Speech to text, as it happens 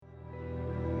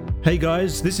Hey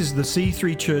guys, this is the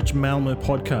C3 Church Malmo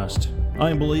podcast.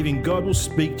 I am believing God will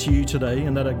speak to you today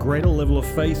and that a greater level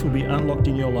of faith will be unlocked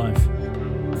in your life.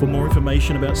 For more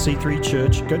information about C3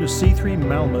 Church, go to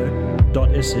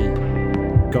c3malmo.se.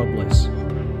 God bless.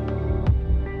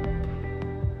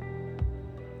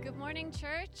 Good morning,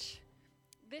 church.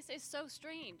 This is so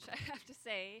strange, I have to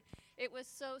say. It was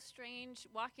so strange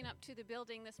walking up to the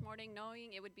building this morning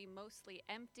knowing it would be mostly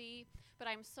empty, but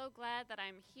I'm so glad that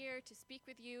I'm here to speak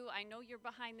with you. I know you're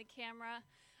behind the camera.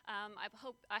 I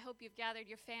hope you've gathered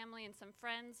your family and some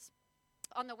friends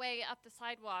on the way up the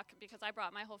sidewalk because I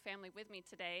brought my whole family with me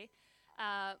today.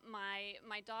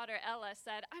 My daughter Ella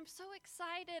said, I'm so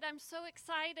excited,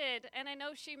 and I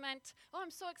know she meant, I'm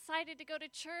so excited to go to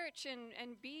church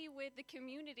and be with the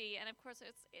community, and of course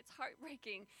it's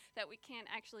heartbreaking that we can't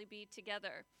actually be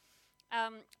together.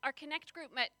 Our Connect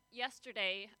group met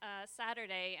yesterday,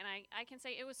 Saturday, and I can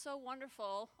say it was so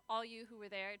wonderful, all you who were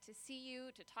there, to see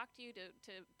you, to talk to you,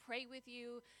 to pray with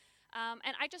you.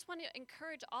 And I just want to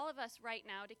encourage all of us right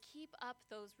now to keep up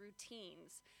those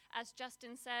routines. As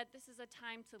Justin said, this is a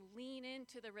time to lean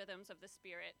into the rhythms of the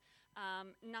Spirit,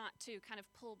 not to kind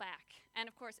of pull back. And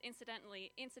of course,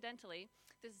 incidentally,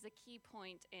 this is a key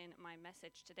point in my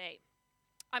message today.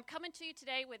 I'm coming to you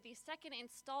today with the second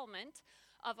installment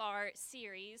of our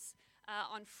series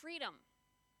on freedom.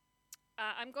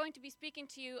 I'm going to be speaking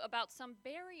to you about some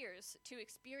barriers to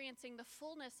experiencing the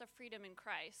fullness of freedom in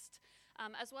Christ,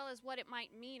 as well as what it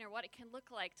might mean or what it can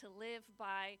look like to live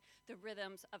by the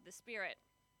rhythms of the Spirit.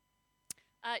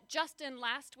 Justin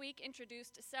last week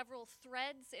introduced several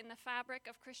threads in the fabric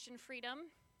of Christian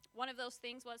freedom. One of those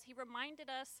things was he reminded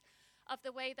us of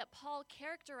the way that Paul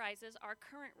characterizes our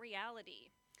current reality,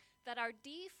 that our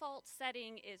default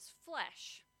setting is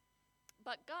flesh,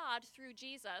 but God, through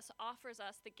Jesus, offers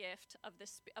us the gift of the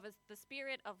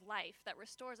Spirit of life that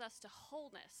restores us to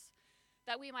wholeness,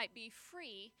 that we might be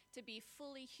free to be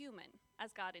fully human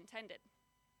as God intended.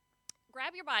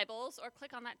 Grab your Bibles or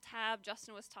click on that tab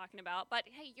Justin was talking about. But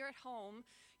hey, you're at home.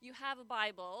 You have a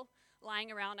Bible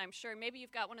lying around, I'm sure. Maybe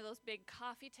you've got one of those big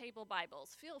coffee table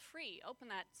Bibles. Feel free. Open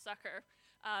that sucker.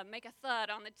 Make a thud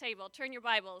on the table. Turn your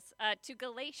Bibles to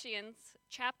Galatians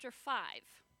chapter 5.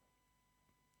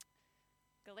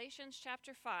 Galatians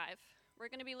chapter 5. We're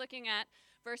going to be looking at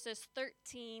verses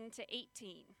 13 to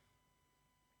 18.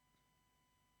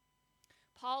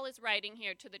 Paul is writing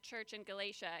here to the church in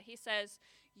Galatia. He says,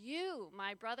 "You,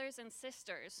 my brothers and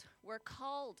sisters, were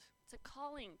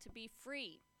calling to be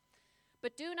free.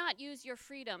 But do not use your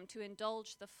freedom to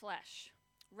indulge the flesh.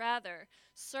 Rather,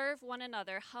 serve one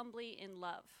another humbly in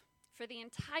love. For the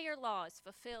entire law is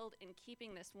fulfilled in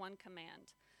keeping this one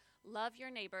command: love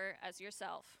your neighbor as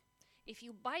yourself. If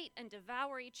you bite and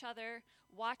devour each other,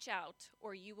 watch out,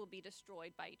 or you will be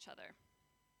destroyed by each other.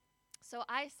 So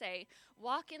I say,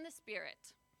 walk in the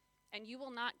Spirit, and you will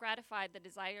not gratify the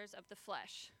desires of the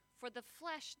flesh. For the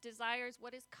flesh desires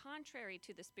what is contrary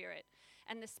to the Spirit,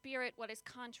 and the Spirit what is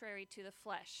contrary to the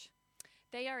flesh.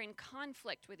 They are in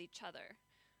conflict with each other,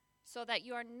 so that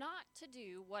you are not to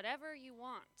do whatever you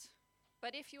want.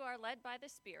 But if you are led by the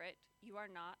Spirit, you are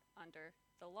not under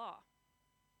the law."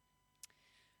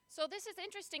 So this is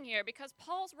interesting here because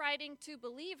Paul's writing to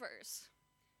believers.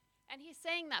 And he's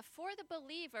saying that for the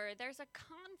believer, there's a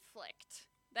conflict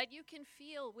that you can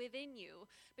feel within you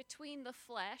between the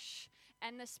flesh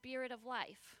and the Spirit of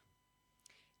life.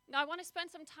 Now, I want to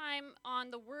spend some time on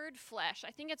the word flesh.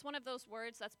 I think it's one of those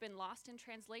words that's been lost in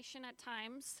translation at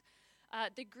times.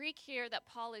 The Greek here that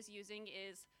Paul is using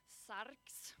is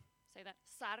sarx. Say that,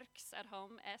 sarx at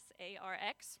home,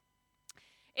 S-A-R-X.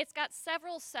 It's got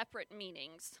several separate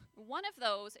meanings. One of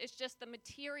those is just the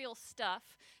material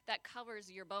stuff that covers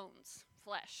your bones,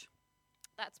 flesh.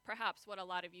 That's perhaps what a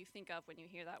lot of you think of when you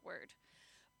hear that word.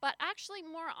 But actually,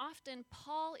 more often,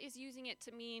 Paul is using it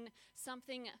to mean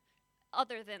something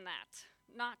other than that.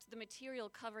 Not the material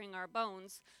covering our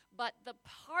bones, but the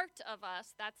part of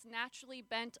us that's naturally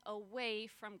bent away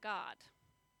from God.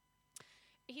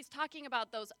 He's talking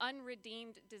about those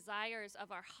unredeemed desires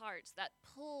of our hearts that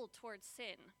pull towards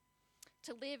sin,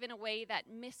 to live in a way that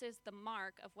misses the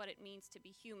mark of what it means to be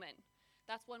human.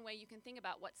 That's one way you can think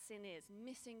about what sin is,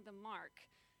 missing the mark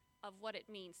of what it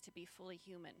means to be fully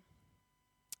human.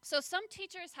 So some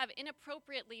teachers have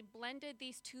inappropriately blended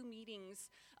these two meanings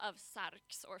of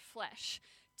sarx, or flesh,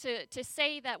 to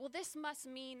say that, well, this must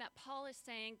mean that Paul is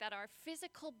saying that our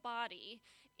physical body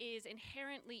is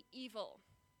inherently evil.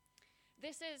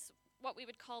 This is what we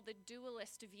would call the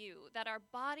dualist view, that our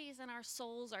bodies and our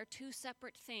souls are two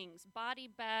separate things, body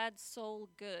bad, soul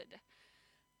good.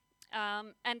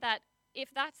 And that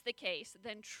if that's the case,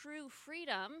 then true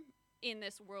freedom in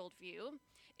this worldview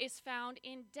is found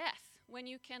in death, when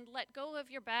you can let go of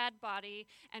your bad body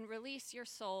and release your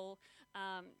soul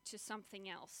to something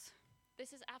else.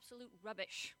 This is absolute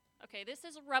rubbish. Okay, this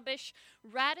is rubbish,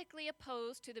 radically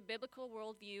opposed to the biblical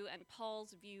worldview and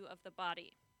Paul's view of the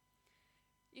body.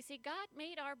 You see, God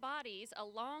made our bodies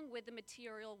along with the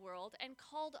material world and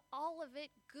called all of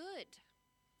it good.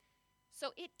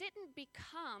 So it didn't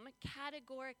become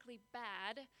categorically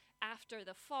bad after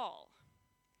the fall.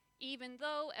 Even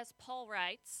though, as Paul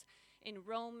writes in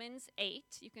Romans 8,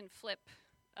 you can flip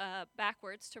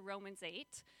backwards to Romans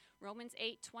 8, Romans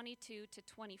 8:22 to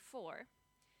 24,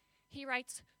 he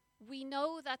writes, "We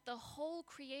know that the whole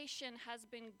creation has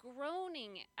been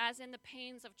groaning as in the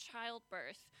pains of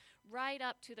childbirth right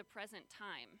up to the present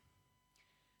time."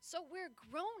 So we're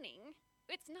groaning.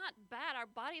 It's not bad. Our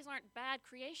bodies aren't bad.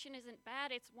 Creation isn't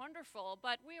bad. It's wonderful.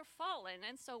 But we're fallen,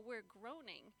 and so we're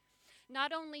groaning.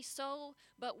 Not only so,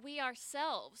 but we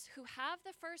ourselves, who have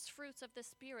the first fruits of the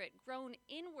Spirit, groan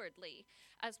inwardly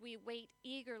as we wait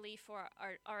eagerly for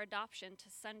our adoption to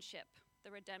sonship,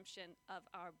 the redemption of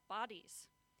our bodies.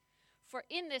 For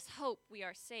in this hope we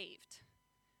are saved.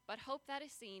 But hope that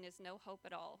is seen is no hope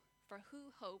at all. For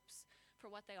who hopes for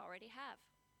what they already have?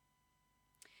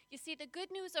 You see, the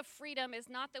good news of freedom is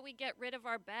not that we get rid of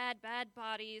our bad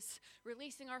bodies,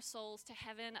 releasing our souls to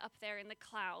heaven up there in the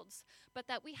clouds, but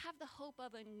that we have the hope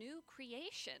of a new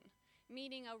creation,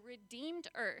 meaning a redeemed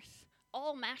earth,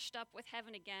 all mashed up with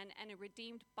heaven again, and a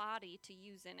redeemed body to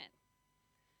use in it.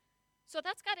 So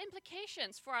that's got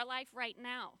implications for our life right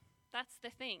now. That's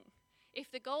the thing.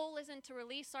 If the goal isn't to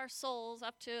release our souls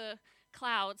up to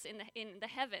clouds in the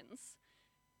heavens,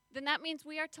 then that means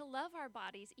we are to love our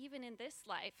bodies even in this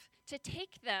life, to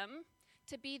take them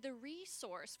to be the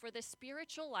resource for the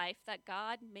spiritual life that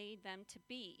God made them to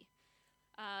be.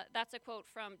 That's a quote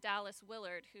from Dallas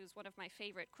Willard, who's one of my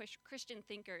favorite Christian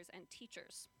thinkers and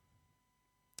teachers.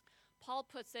 Paul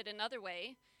puts it another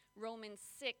way, Romans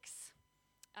 6,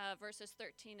 verses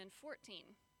 13 and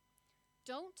 14.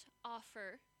 "Don't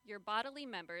offer your bodily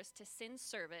members to sin's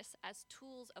service as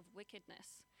tools of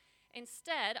wickedness.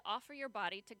 Instead, offer your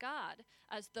body to God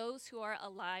as those who are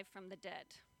alive from the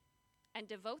dead, and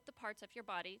devote the parts of your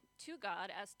body to God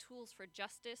as tools for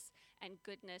justice and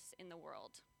goodness in the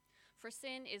world. For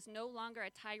sin is no longer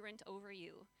a tyrant over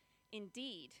you.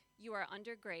 Indeed, you are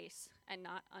under grace and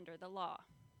not under the law."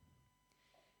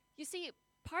 You see,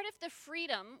 part of the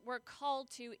freedom we're called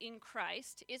to in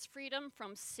Christ is freedom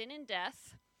from sin and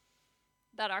death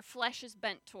that our flesh is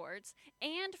bent towards,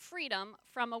 and freedom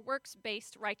from a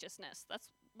works-based righteousness. That's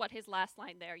what his last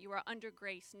line there, "You are under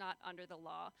grace, not under the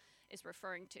law," is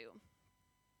referring to.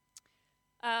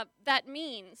 That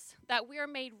means that we are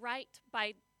made right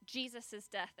by Jesus'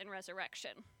 death and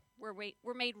resurrection. We're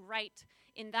made right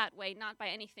in that way, not by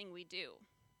anything we do.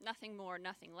 Nothing more,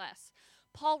 nothing less.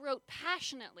 Paul wrote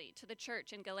passionately to the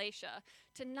church in Galatia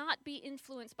to not be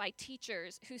influenced by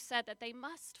teachers who said that they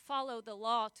must follow the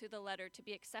law to the letter to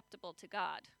be acceptable to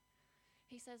God.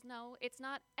 He says, no, it's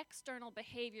not external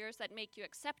behaviors that make you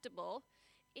acceptable.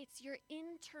 It's your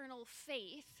internal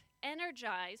faith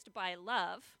energized by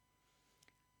love,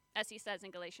 as he says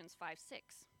in Galatians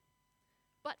 5:6.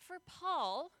 But for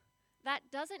Paul, that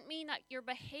doesn't mean that your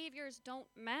behaviors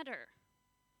don't matter.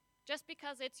 Just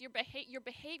because it's your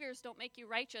behaviors don't make you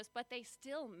righteous, but they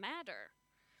still matter.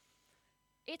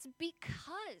 It's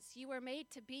because you were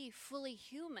made to be fully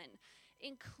human,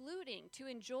 including to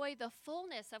enjoy the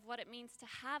fullness of what it means to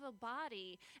have a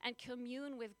body and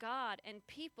commune with God and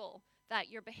people, that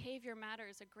your behavior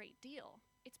matters a great deal.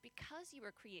 It's because you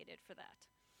were created for that.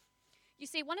 You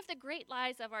see, one of the great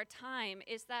lies of our time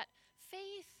is that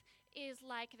faith is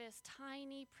like this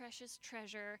tiny, precious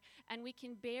treasure, and we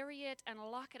can bury it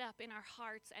and lock it up in our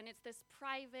hearts, and it's this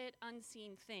private,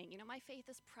 unseen thing. You know, my faith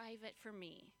is private for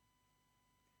me.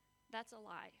 That's a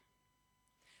lie.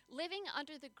 Living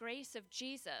under the grace of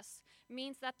Jesus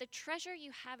means that the treasure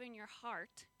you have in your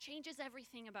heart changes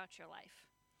everything about your life.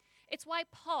 It's why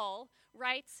Paul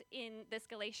writes in this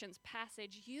Galatians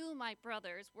passage, "You, my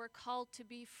brothers, were called to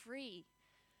be free,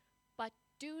 but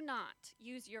do not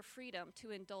use your freedom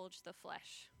to indulge the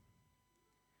flesh."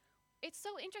 It's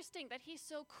so interesting that he's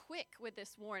so quick with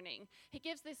this warning. He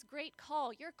gives this great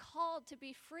call. You're called to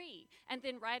be free. And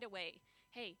then right away,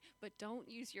 hey, but don't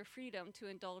use your freedom to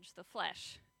indulge the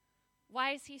flesh.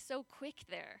 Why is he so quick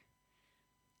there?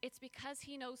 It's because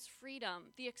he knows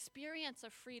freedom, the experience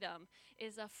of freedom,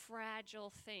 is a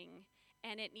fragile thing,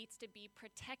 and it needs to be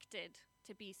protected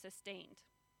to be sustained.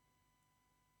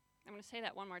 I'm going to say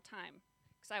that one more time,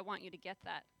 because I want you to get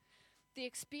that. The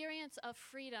experience of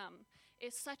freedom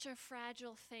is such a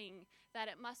fragile thing that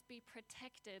it must be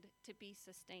protected to be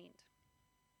sustained.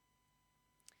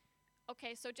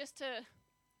 Okay, so just to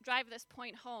drive this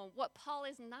point home, what Paul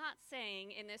is not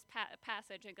saying in this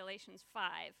passage in Galatians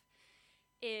 5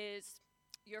 is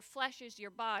your flesh is your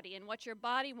body, and what your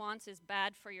body wants is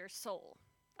bad for your soul.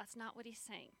 That's not what he's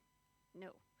saying. No.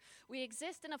 We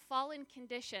exist in a fallen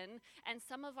condition, and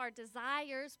some of our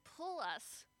desires pull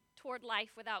us toward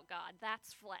life without God.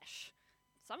 That's flesh.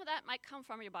 Some of that might come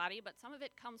from your body, but some of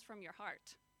it comes from your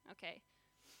heart. Okay?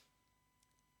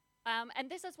 And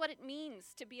this is what it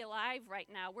means to be alive right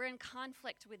now. We're in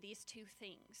conflict with these two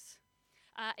things.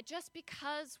 Just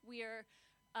because we're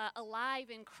alive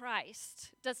in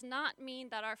Christ does not mean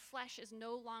that our flesh is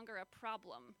no longer a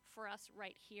problem for us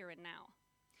right here and now.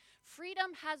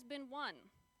 Freedom has been won.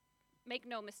 Make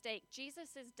no mistake,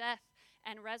 Jesus' death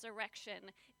and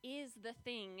resurrection is the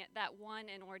thing that won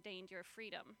and ordained your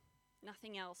freedom.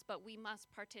 Nothing else, but we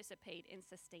must participate in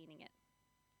sustaining it.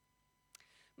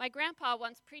 My grandpa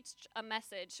once preached a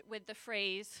message with the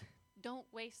phrase,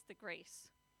 "Don't waste the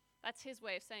grace." That's his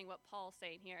way of saying what Paul's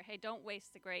saying here. Hey, don't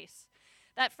waste the grace.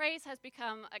 That phrase has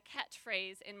become a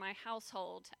catchphrase in my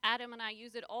household. Adam and I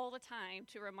use it all the time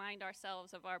to remind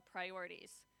ourselves of our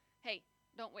priorities. Hey,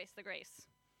 don't waste the grace.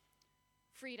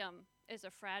 Freedom is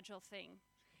a fragile thing,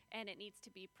 and it needs to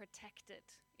be protected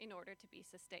in order to be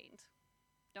sustained.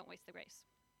 Don't waste the grace.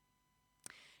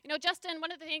 You know, Justin,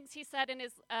 one of the things he said in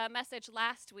his message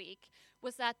last week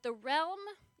was that the realm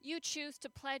you choose to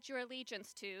pledge your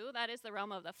allegiance to, that is the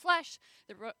realm of the flesh,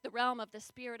 the realm of the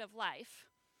spirit of life,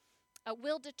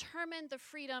 will determine the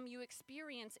freedom you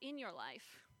experience in your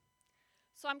life.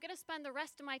 So I'm going to spend the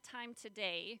rest of my time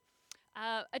today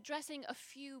addressing a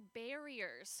few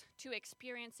barriers to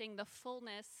experiencing the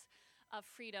fullness of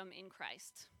freedom in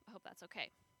Christ. I hope that's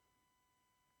okay.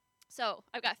 So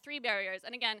I've got 3 barriers,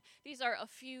 and again, these are a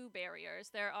few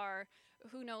barriers. There are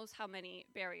who knows how many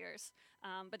barriers,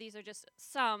 but these are just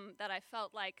some that I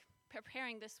felt like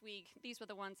preparing this week, these were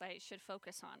the ones I should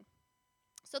focus on.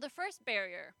 So the first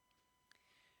barrier,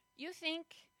 you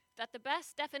think that the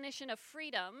best definition of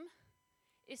freedom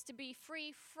is to be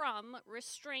free from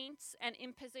restraints and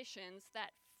impositions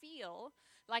that feel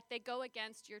like they go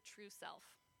against your true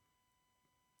self.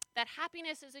 That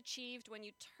happiness is achieved when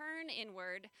you turn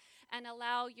inward and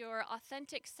allow your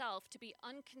authentic self to be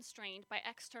unconstrained by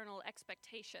external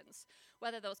expectations,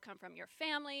 whether those come from your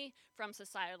family, from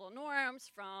societal norms,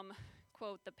 from,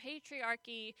 quote, the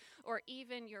patriarchy, or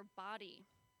even your body.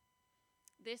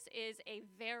 This is a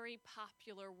very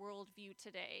popular worldview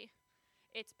today.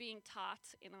 It's being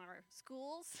taught in our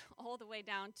schools all the way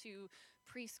down to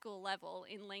preschool level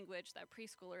in language that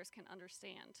preschoolers can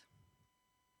understand.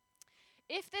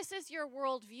 If this is your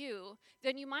worldview,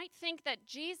 then you might think that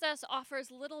Jesus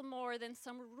offers little more than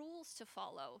some rules to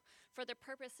follow for the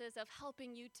purposes of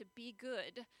helping you to be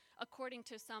good according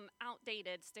to some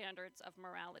outdated standards of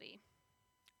morality.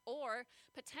 Or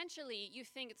potentially you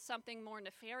think something more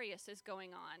nefarious is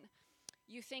going on.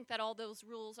 You think that all those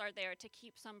rules are there to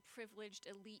keep some privileged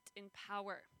elite in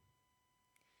power.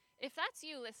 If that's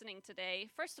you listening today,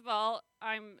 first of all,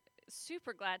 I'm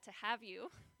super glad to have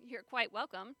you. You're quite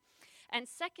welcome. And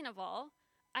second of all,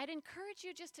 I'd encourage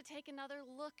you just to take another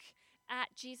look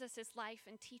at Jesus' life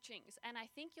and teachings, and I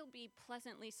think you'll be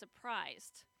pleasantly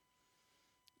surprised.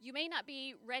 You may not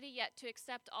be ready yet to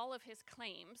accept all of his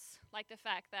claims, like the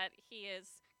fact that he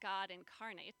is God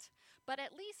incarnate, but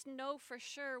at least know for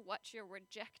sure what you're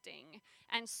rejecting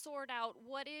and sort out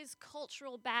what is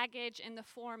cultural baggage in the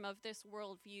form of this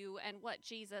worldview and what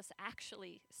Jesus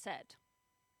actually said.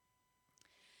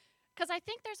 Because I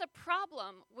think there's a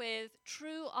problem with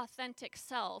true, authentic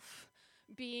self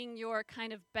being your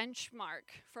kind of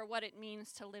benchmark for what it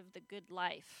means to live the good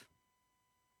life.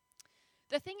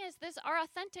 The thing is, our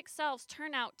authentic selves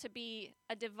turn out to be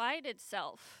a divided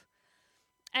self.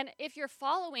 And if you're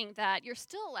following that, you're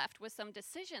still left with some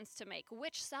decisions to make.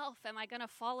 Which self am I going to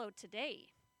follow today?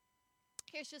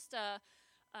 Here's just a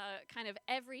kind of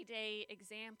everyday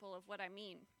example of what I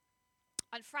mean.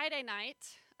 On Friday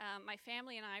night, my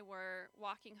family and I were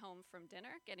walking home from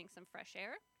dinner, getting some fresh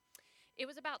air. It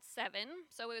was about 7,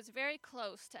 so it was very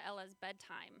close to Ella's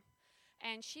bedtime.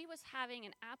 And she was having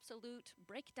an absolute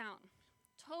breakdown.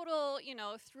 Total,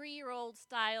 3-year-old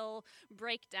style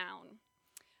breakdown.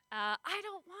 I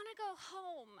don't want to go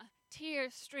home,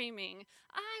 tears streaming.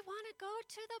 I want to go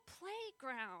to the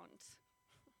playground.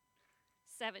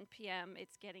 7 p.m.,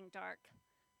 it's getting dark.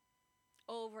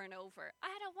 over and over.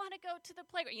 I don't want to go to the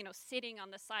playground. Sitting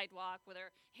on the sidewalk with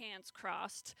her hands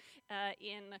crossed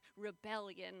in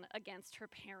rebellion against her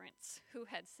parents who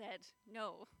had said,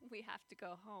 no, we have to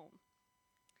go home.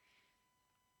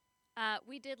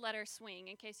 We did let her swing,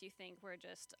 in case you think we're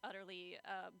just utterly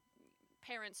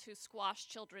parents who squash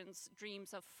children's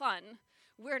dreams of fun.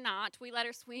 We're not. We let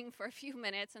her swing for a few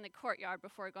minutes in the courtyard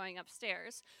before going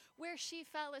upstairs, where she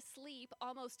fell asleep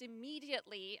almost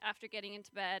immediately after getting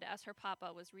into bed as her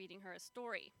papa was reading her a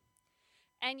story.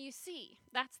 And you see,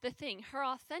 that's the thing. Her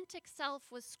authentic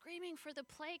self was screaming for the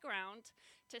playground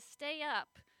to stay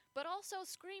up, but also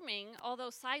screaming, although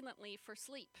silently, for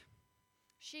sleep.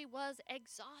 She was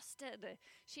exhausted.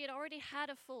 She had already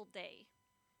had a full day.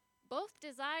 Both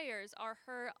desires are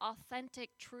her authentic,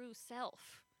 true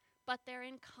self, but they're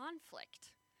in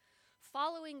conflict.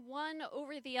 Following one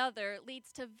over the other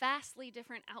leads to vastly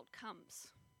different outcomes.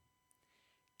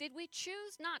 Did we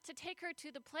choose not to take her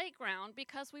to the playground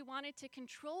because we wanted to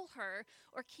control her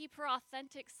or keep her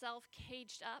authentic self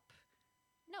caged up?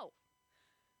 No.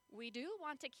 We do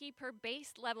want to keep her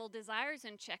base level desires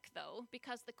in check, though,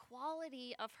 because the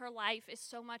quality of her life is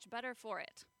so much better for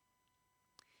it.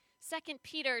 2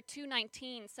 Peter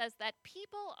 2:19 says that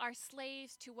people are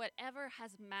slaves to whatever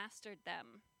has mastered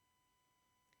them.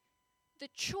 The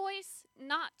choice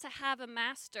not to have a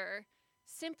master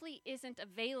simply isn't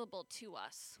available to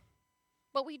us.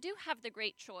 But we do have the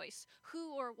great choice,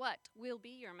 who or what will be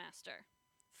your master,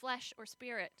 flesh or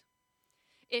spirit.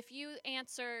 If you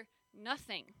answer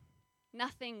nothing,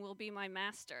 nothing will be my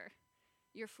master,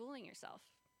 you're fooling yourself.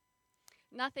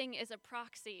 Nothing is a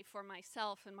proxy for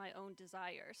myself and my own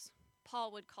desires.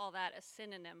 Paul would call that a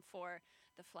synonym for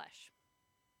the flesh.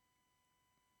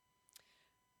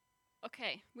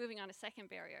 Okay, moving on to second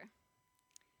barrier.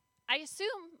 I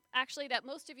assume, actually, that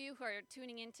most of you who are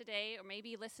tuning in today or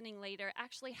maybe listening later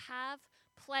actually have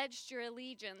pledged your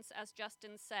allegiance, as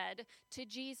Justin said, to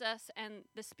Jesus and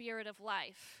the Spirit of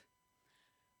life.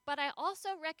 But I also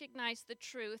recognize the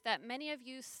truth that many of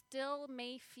you still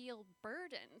may feel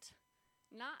burdened,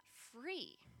 not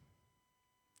free.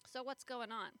 So what's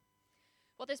going on?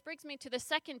 Well, this brings me to the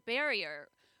second barrier,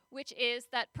 which is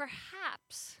that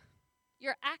perhaps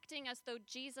you're acting as though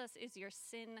Jesus is your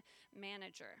sin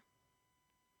manager.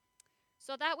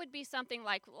 So that would be something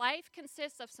like life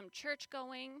consists of some church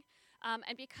going,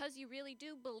 and because you really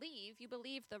do believe, you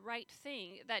believe the right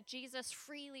thing, that Jesus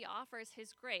freely offers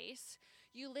his grace,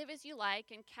 you live as you like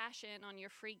and cash in on your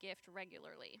free gift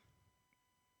regularly.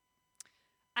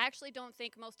 I actually don't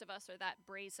think most of us are that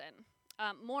brazen.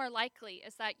 More likely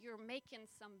is that you're making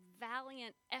some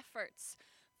valiant efforts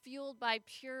fueled by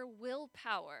pure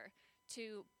willpower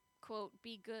to, quote,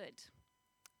 be good.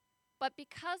 But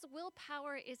because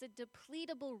willpower is a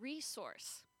depletable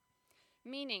resource,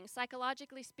 meaning,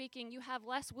 psychologically speaking, you have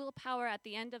less willpower at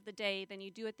the end of the day than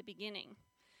you do at the beginning.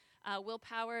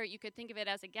 Willpower, you could think of it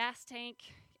as a gas tank.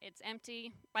 It's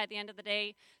empty by the end of the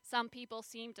day. Some people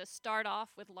seem to start off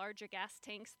with larger gas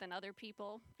tanks than other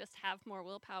people, just have more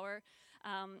willpower.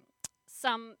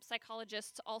 Some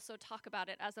psychologists also talk about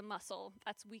it as a muscle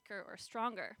that's weaker or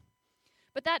stronger.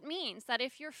 But that means that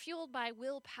if you're fueled by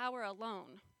willpower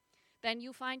alone, then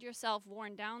you find yourself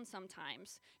worn down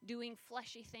sometimes, doing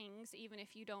fleshy things even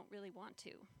if you don't really want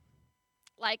to.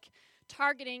 Like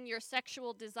targeting your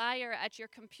sexual desire at your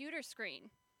computer screen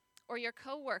or your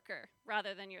coworker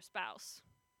rather than your spouse.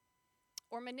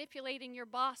 Or manipulating your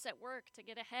boss at work to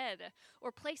get ahead,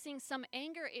 or placing some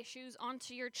anger issues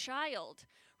onto your child,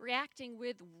 reacting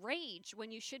with rage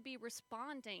when you should be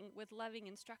responding with loving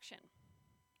instruction.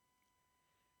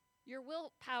 Your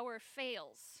willpower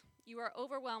fails. You are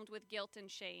overwhelmed with guilt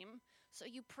and shame, so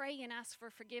you pray and ask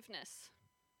for forgiveness.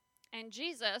 And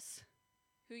Jesus,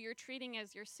 who you're treating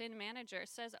as your sin manager,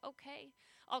 says, okay,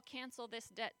 I'll cancel this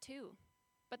debt too.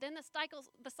 But then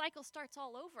the cycle starts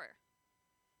all over.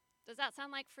 Does that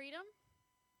sound like freedom?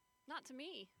 Not to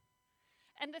me.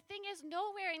 And the thing is,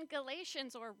 nowhere in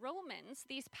Galatians or Romans,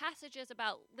 these passages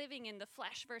about living in the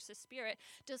flesh versus spirit,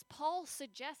 does Paul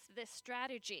suggest this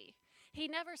strategy. He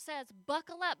never says,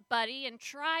 buckle up, buddy, and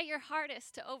try your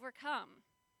hardest to overcome.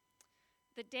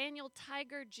 The Daniel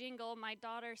Tiger jingle my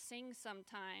daughter sings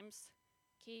sometimes,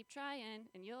 keep trying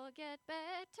and you'll get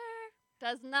better,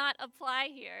 does not apply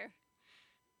here.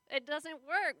 It doesn't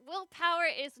work. Willpower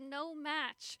is no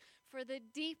match for the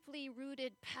deeply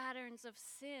rooted patterns of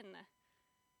sin,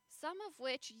 some of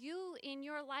which you in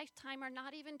your lifetime are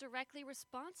not even directly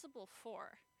responsible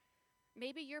for.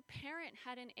 Maybe your parent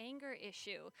had an anger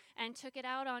issue and took it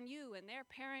out on you and their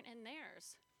parent and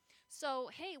theirs. So,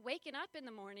 hey, waking up in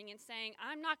the morning and saying,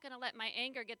 I'm not going to let my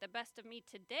anger get the best of me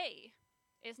today,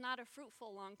 is not a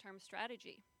fruitful long-term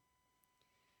strategy.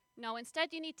 No, instead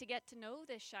you need to get to know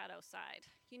this shadow side.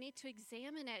 You need to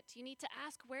examine it. You need to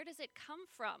ask, where does it come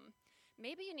from?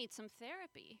 Maybe you need some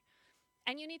therapy.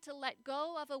 And you need to let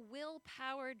go of a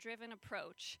willpower-driven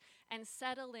approach and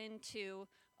settle into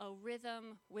a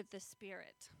rhythm with the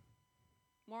Spirit.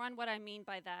 More on what I mean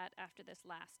by that after this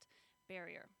last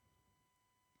barrier.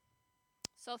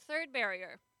 So, third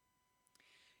barrier.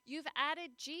 You've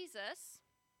added Jesus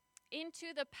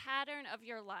into the pattern of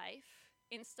your life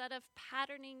instead of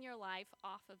patterning your life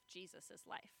off of Jesus'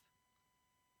 life.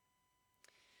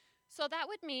 So that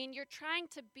would mean you're trying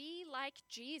to be like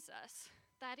Jesus.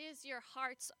 That is your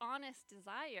heart's honest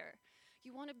desire.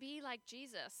 You want to be like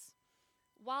Jesus.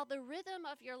 While the rhythm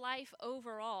of your life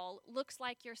overall looks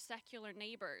like your secular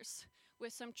neighbors,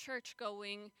 with some church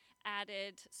going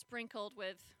added, sprinkled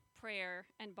with prayer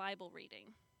and Bible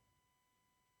reading.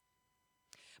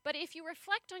 But if you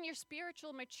reflect on your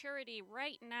spiritual maturity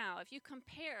right now, if you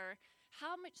compare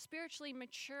how much spiritually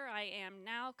mature I am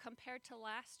now compared to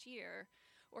last year,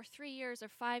 or 3 years, or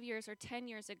 5 years, or 10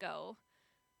 years ago,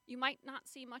 you might not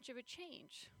see much of a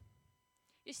change.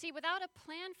 You see, without a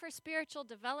plan for spiritual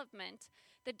development,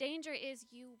 the danger is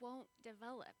you won't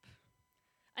develop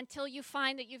until you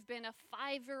find that you've been a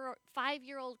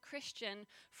five-year-old Christian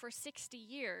for 60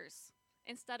 years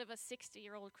instead of a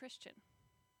 60-year-old Christian.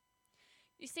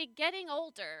 You see, getting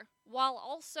older while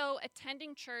also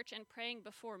attending church and praying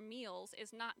before meals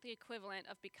is not the equivalent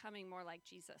of becoming more like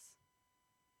Jesus.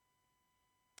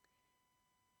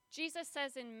 Jesus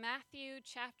says in Matthew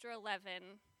chapter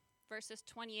 11, verses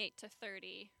 28 to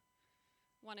 30,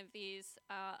 one of these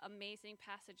amazing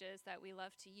passages that we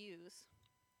love to use.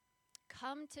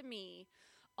 Come to me,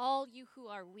 all you who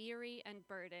are weary and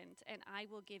burdened, and I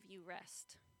will give you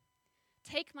rest.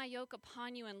 Take my yoke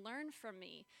upon you and learn from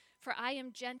me, for I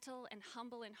am gentle and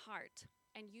humble in heart,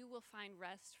 and you will find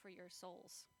rest for your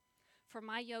souls. For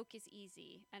my yoke is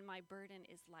easy and my burden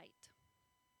is light.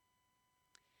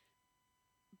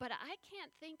 But I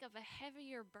can't think of a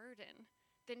heavier burden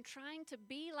than trying to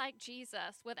be like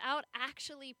Jesus without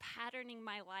actually patterning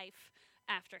my life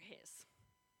after his.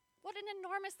 What an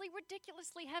enormously,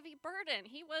 ridiculously heavy burden.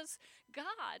 He was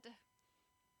God.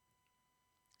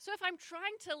 So if I'm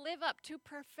trying to live up to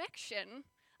perfection,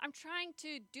 I'm trying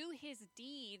to do his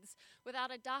deeds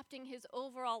without adopting his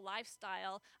overall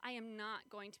lifestyle, I am not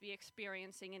going to be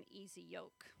experiencing an easy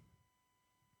yoke.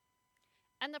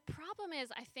 And the problem is,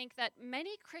 I think that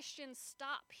many Christians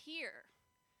stop here.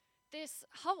 This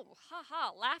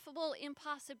laughable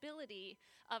impossibility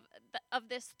of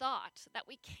this thought that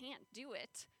we can't do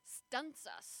it stunts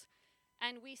us,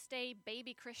 and we stay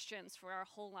baby Christians for our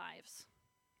whole lives.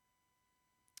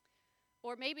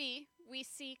 Or maybe we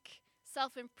seek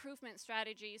self-improvement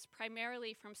strategies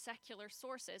primarily from secular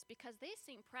sources because they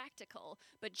seem practical,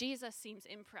 but Jesus seems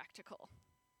impractical.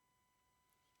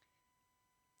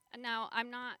 And now, I'm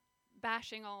not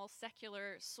bashing all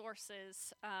secular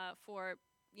sources for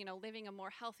living a more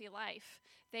healthy life.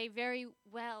 They very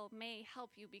well may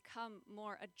help you become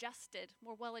more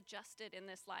well-adjusted in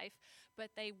this life,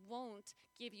 but they won't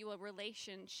give you a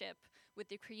relationship with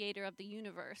the creator of the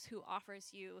universe who offers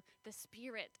you the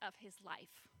spirit of his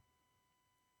life.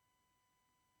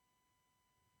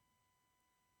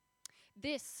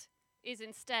 This is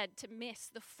instead to miss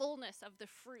the fullness of the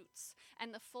fruits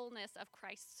and the fullness of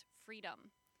Christ's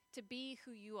freedom, to be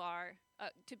who you are,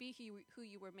 to be who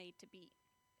you were made to be.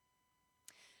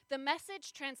 The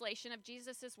Message translation of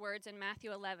Jesus' words in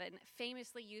Matthew 11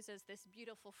 famously uses this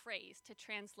beautiful phrase to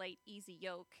translate easy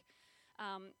yoke.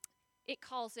 It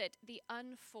calls it the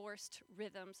unforced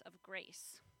rhythms of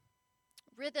grace.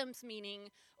 Rhythms meaning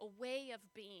a way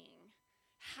of being,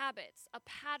 habits, a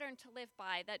pattern to live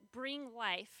by that bring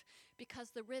life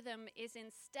because the rhythm is in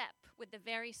step with the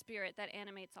very spirit that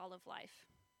animates all of life.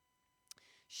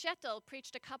 Shettel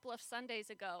preached a couple of Sundays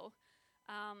ago,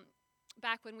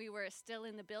 back when we were still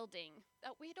in the building,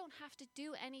 that we don't have to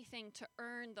do anything to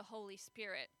earn the Holy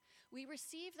Spirit. We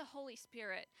receive the Holy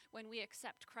Spirit when we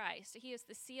accept Christ. He is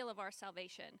the seal of our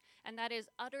salvation, and that is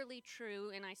utterly true,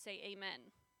 and I say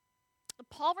amen.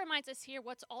 Paul reminds us here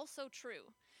what's also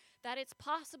true, that it's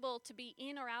possible to be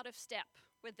in or out of step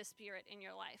with the Spirit in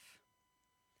your life.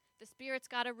 The Spirit's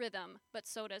got a rhythm, but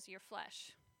so does your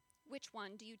flesh. Which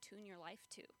one do you tune your life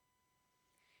to?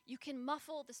 You can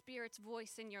muffle the Spirit's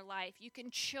voice in your life. You can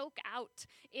choke out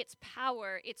its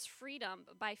power, its freedom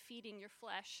by feeding your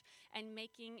flesh and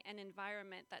making an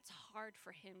environment that's hard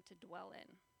for him to dwell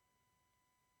in.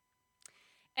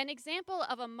 An example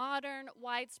of a modern,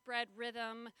 widespread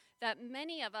rhythm that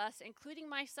many of us, including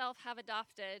myself, have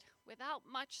adopted without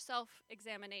much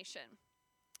self-examination.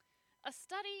 A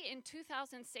study in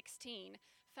 2016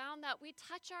 found that we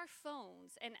touch our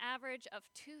phones an average of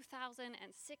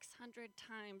 2,600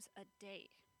 times a day.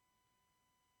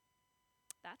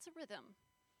 That's a rhythm.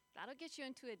 That'll get you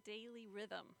into a daily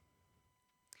rhythm.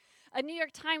 A New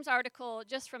York Times article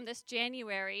just from this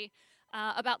January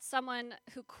about someone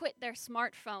who quit their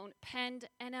smartphone penned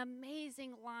an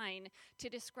amazing line to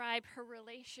describe her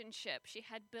relationship she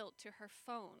had built to her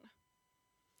phone.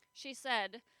 She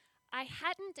said, "I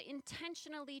hadn't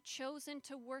intentionally chosen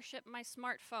to worship my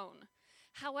smartphone.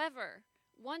 However,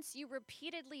 once you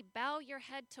repeatedly bow your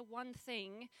head to one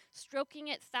thing, stroking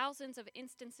it thousands of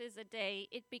instances a day,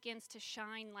 it begins to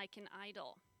shine like an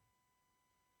idol."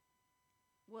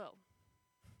 Whoa.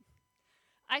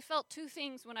 I felt two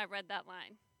things when I read that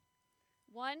line.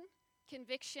 One,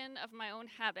 conviction of my own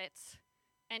habits,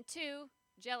 and two,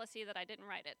 jealousy that I didn't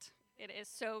write it. It is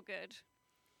so good.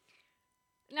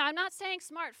 Now, I'm not saying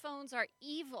smartphones are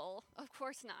evil, of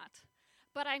course not,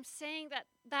 but I'm saying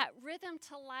that rhythm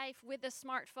to life with the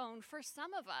smartphone, for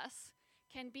some of us,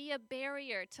 can be a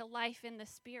barrier to life in the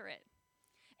Spirit.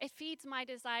 It feeds my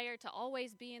desire to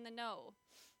always be in the know.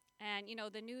 And,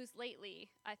 the news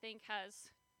lately, I think,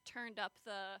 has turned up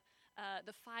the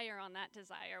fire on that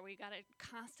desire. We got to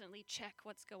constantly check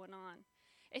what's going on.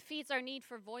 It feeds our need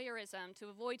for voyeurism, to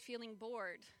avoid feeling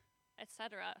bored,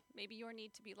 etc. Maybe your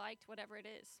need to be liked, whatever it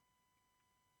is.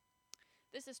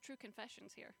 This is true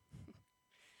confessions here.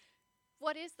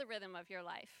 What is the rhythm of your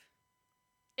life?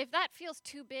 If that feels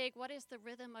too big, what is the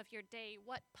rhythm of your day?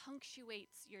 What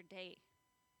punctuates your day?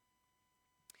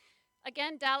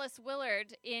 Again, Dallas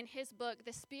Willard, in his book,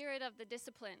 The Spirit of the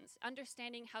Disciplines,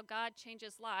 Understanding How God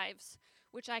Changes Lives,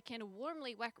 which I can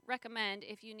warmly recommend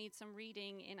if you need some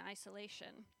reading in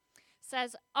isolation,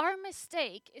 says, "Our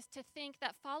mistake is to think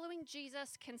that following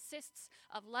Jesus consists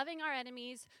of loving our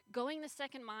enemies, going the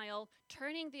second mile,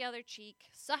 turning the other cheek,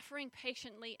 suffering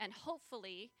patiently and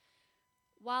hopefully,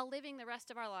 while living the rest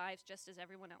of our lives just as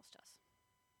everyone else does."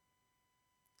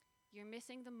 You're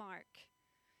missing the mark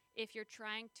if you're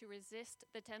trying to resist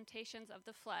the temptations of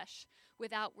the flesh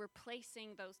without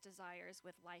replacing those desires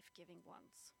with life-giving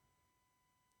ones.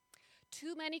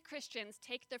 Too many Christians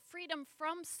take the freedom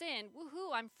from sin,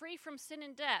 woohoo, I'm free from sin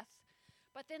and death,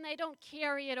 but then they don't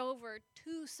carry it over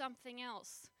to something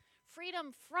else.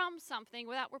 Freedom from something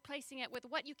without replacing it with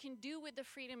what you can do with the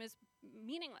freedom is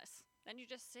meaningless. Then you're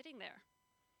just sitting there.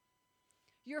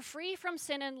 You're free from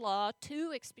sin and law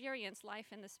to experience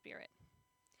life in the Spirit.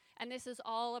 And this is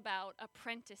all about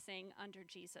apprenticing under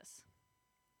Jesus.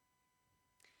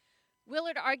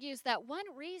 Willard argues that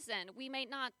one reason we may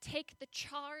not take the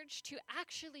charge to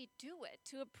actually do it,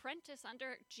 to apprentice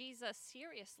under Jesus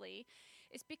seriously,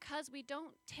 is because we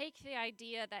don't take the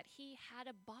idea that he had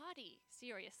a body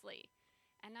seriously.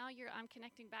 And now I'm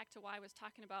connecting back to why I was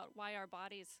talking about why our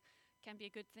bodies can be a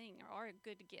good thing or are a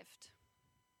good gift.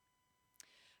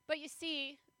 But you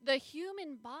see, the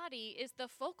human body is the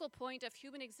focal point of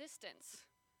human existence.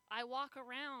 I walk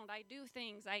around, I do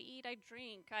things, I eat, I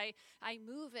drink, I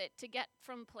move it to get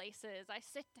from places, I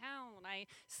sit down, I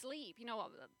sleep.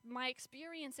 My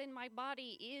experience in my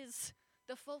body is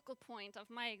the focal point of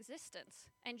my existence.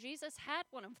 And Jesus had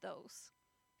one of those.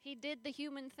 He did the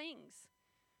human things.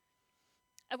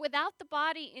 Without the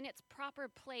body in its proper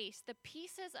place, the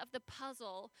pieces of the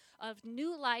puzzle of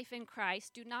new life in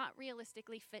Christ do not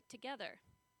realistically fit together.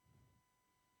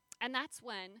 And that's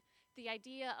when the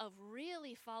idea of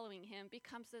really following him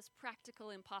becomes this practical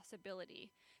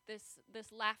impossibility, this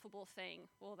laughable thing.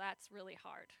 Well, that's really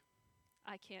hard.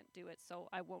 I can't do it, so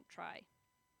I won't try.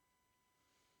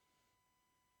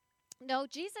 No,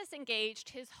 Jesus engaged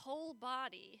his whole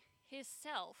body, his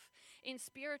self, in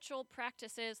spiritual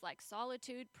practices like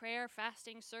solitude, prayer,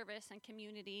 fasting, service, and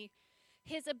community.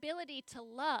 His ability to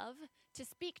love, to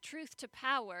speak truth to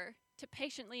power, to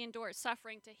patiently endure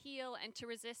suffering, to heal, and to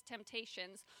resist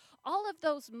temptations. All of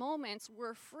those moments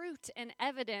were fruit and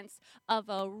evidence of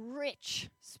a rich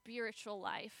spiritual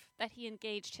life that he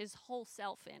engaged his whole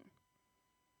self in.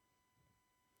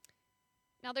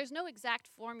 Now, there's no exact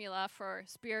formula for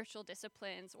spiritual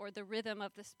disciplines or the rhythm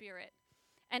of the Spirit.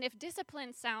 And if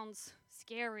discipline sounds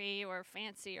scary or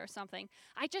fancy or something,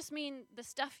 I just mean the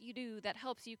stuff you do that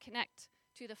helps you connect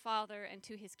to the Father and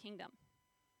to his kingdom.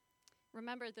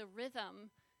 Remember, the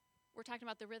rhythm, we're talking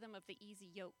about the rhythm of the easy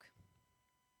yoke.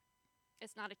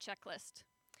 It's not a checklist.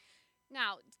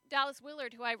 Now, Dallas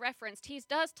Willard, who I referenced, he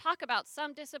does talk about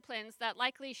some disciplines that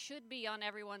likely should be on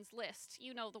everyone's list.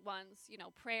 You know the ones,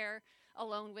 prayer,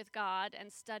 alone with God,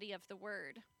 and study of the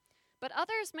Word. But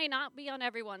others may not be on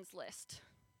everyone's list.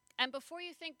 And before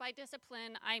you think by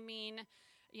discipline, I mean,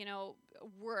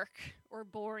 work or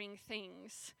boring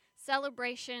things.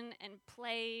 Celebration and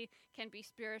play can be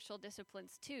spiritual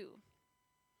disciplines too.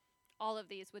 All of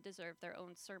these would deserve their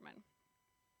own sermon.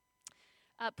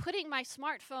 Putting my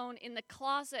smartphone in the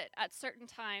closet at certain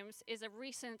times is a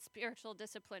recent spiritual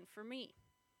discipline for me.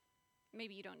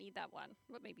 Maybe you don't need that one,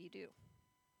 but maybe you do.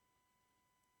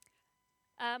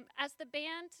 As the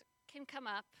band can come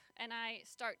up and I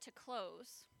start to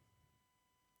close,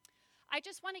 I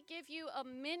just want to give you a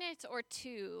minute or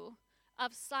two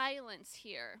of silence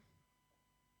here.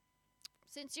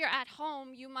 Since you're at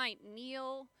home, you might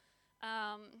kneel,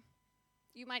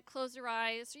 you might close your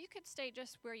eyes, or you could stay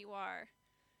just where you are.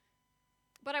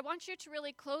 But I want you to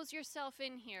really close yourself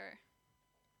in here.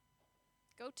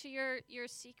 Go to your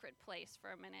secret place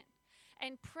for a minute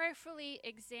and prayerfully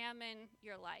examine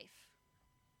your life.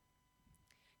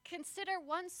 Consider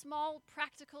one small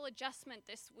practical adjustment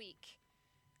this week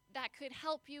that could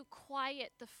help you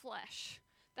quiet the flesh,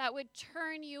 that would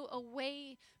turn you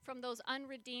away from those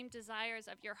unredeemed desires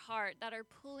of your heart that are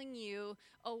pulling you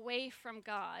away from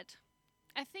God.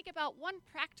 And think about one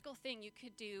practical thing you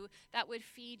could do that would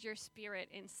feed your spirit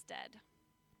instead.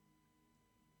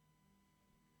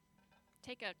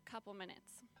 Take a couple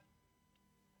minutes.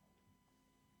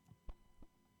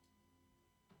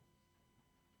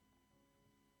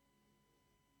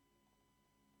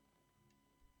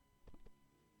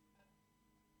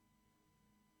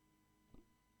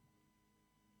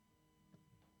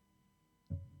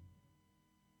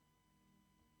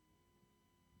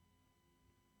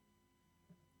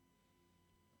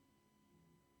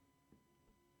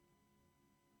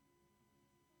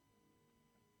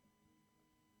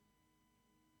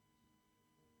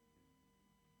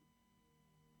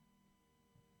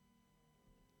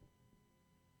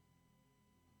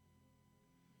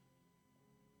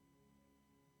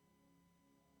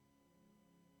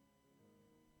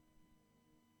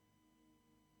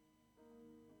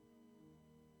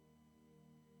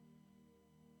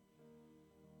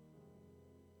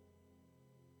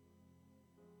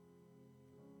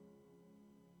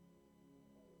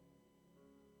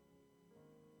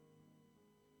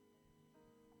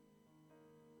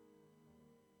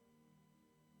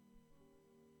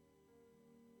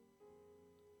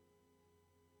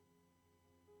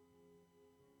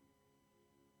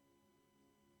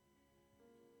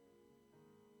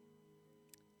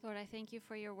 Lord, I thank you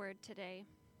for your word today.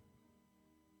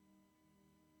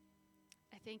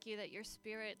 I thank you that your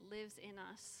spirit lives in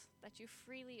us, that you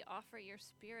freely offer your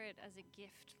spirit as a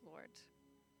gift, Lord.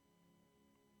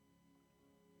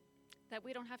 That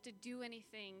we don't have to do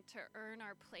anything to earn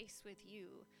our place with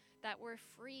you, that we're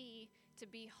free to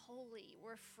be holy.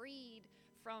 We're freed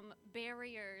from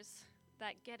barriers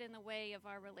that get in the way of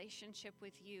our relationship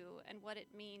with you and what it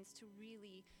means to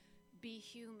really be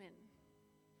human.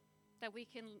 That we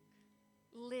can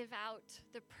live out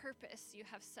the purpose you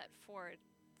have set forward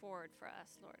for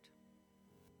us, Lord.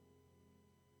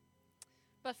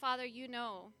 But Father, you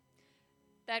know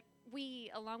that we,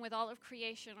 along with all of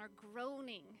creation, are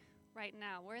groaning right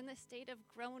now. We're in the state of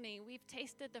groaning. We've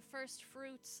tasted the first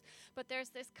fruits, but there's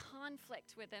this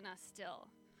conflict within us still.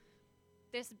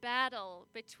 This battle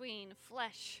between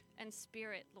flesh and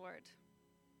spirit, Lord.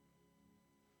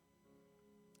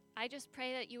 I just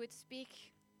pray that you would speak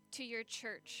to your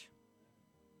church.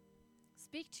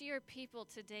 Speak to your people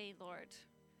today, Lord.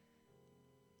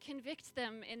 Convict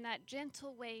them in that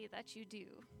gentle way that you do.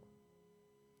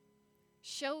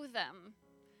 Show them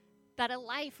that a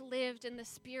life lived in the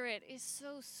Spirit is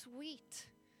so sweet,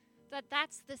 that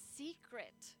that's the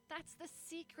secret. That's the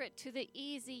secret to the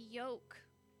easy yoke.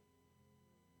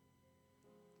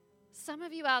 Some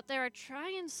of you out there are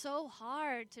trying so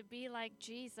hard to be like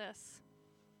Jesus.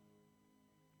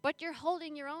 But you're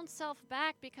holding your own self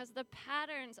back because the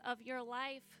patterns of your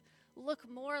life look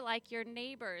more like your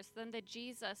neighbors than the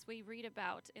Jesus we read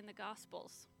about in the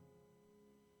Gospels.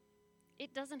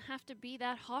 It doesn't have to be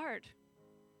that hard.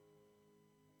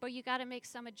 But you got to make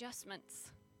some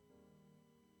adjustments.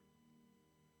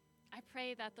 I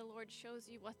pray that the Lord shows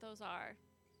you what those are.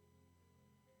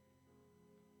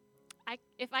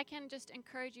 If I can just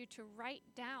encourage you to write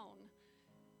down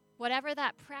whatever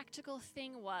that practical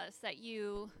thing was that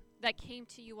came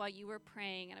to you while you were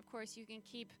praying. And of course, you can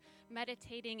keep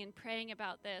meditating and praying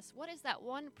about this. What is that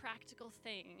one practical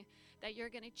thing that you're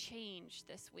going to change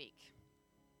this week?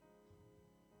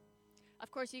 Of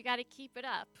course, you got to keep it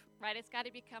up, right? It's got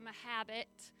to become a habit,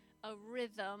 a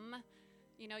rhythm.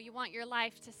 You know, you want your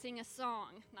life to sing a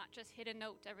song, not just hit a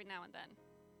note every now and then.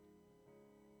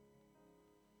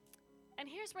 And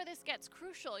here's where this gets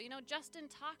crucial. You know, Justin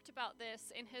talked about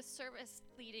this in his service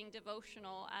leading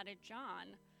devotional out of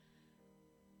John.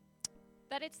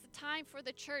 that it's the time for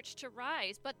the church to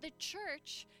rise. But the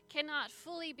church cannot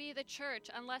fully be the church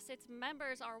unless its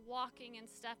members are walking in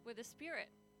step with the Spirit.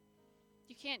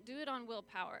 You can't do it on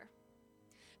willpower.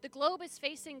 The globe is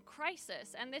facing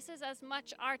crisis, and this is as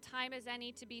much our time as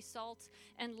any to be salt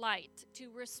and light, to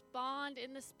respond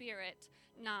in the Spirit,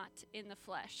 not in the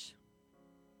flesh.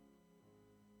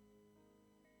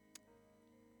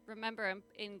 Remember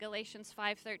in Galatians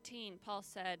 5:13, Paul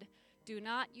said, "Do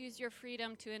not use your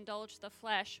freedom to indulge the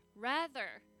flesh.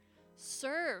 Rather,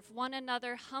 serve one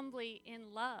another humbly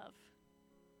in love."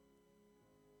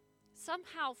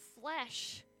 Somehow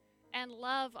flesh and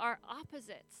love are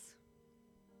opposites.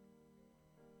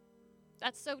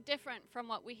 That's so different from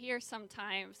what we hear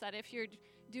sometimes, that if you're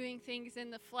doing things in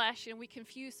the flesh, and we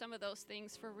confuse some of those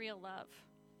things for real love.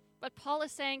 But Paul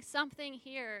is saying something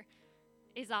here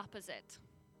is opposite.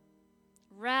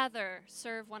 Rather,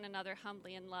 serve one another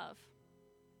humbly in love.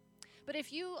 But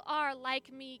if you are,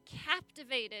 like me,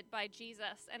 captivated by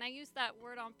Jesus, and I use that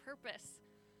word on purpose,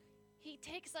 he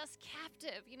takes us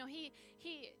captive. You know, he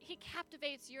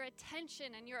captivates your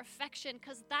attention and your affection,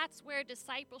 because that's where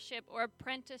discipleship or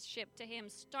apprenticeship to him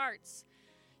starts.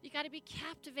 You got to be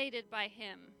captivated by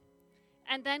him.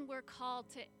 And then we're called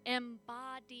to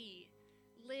embody,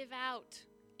 live out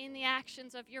in the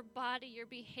actions of your body, your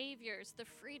behaviors, the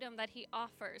freedom that he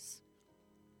offers.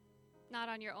 Not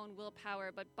on your own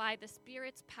willpower, but by the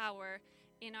Spirit's power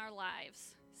in our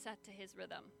lives, set to his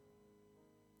rhythm.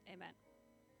 Amen.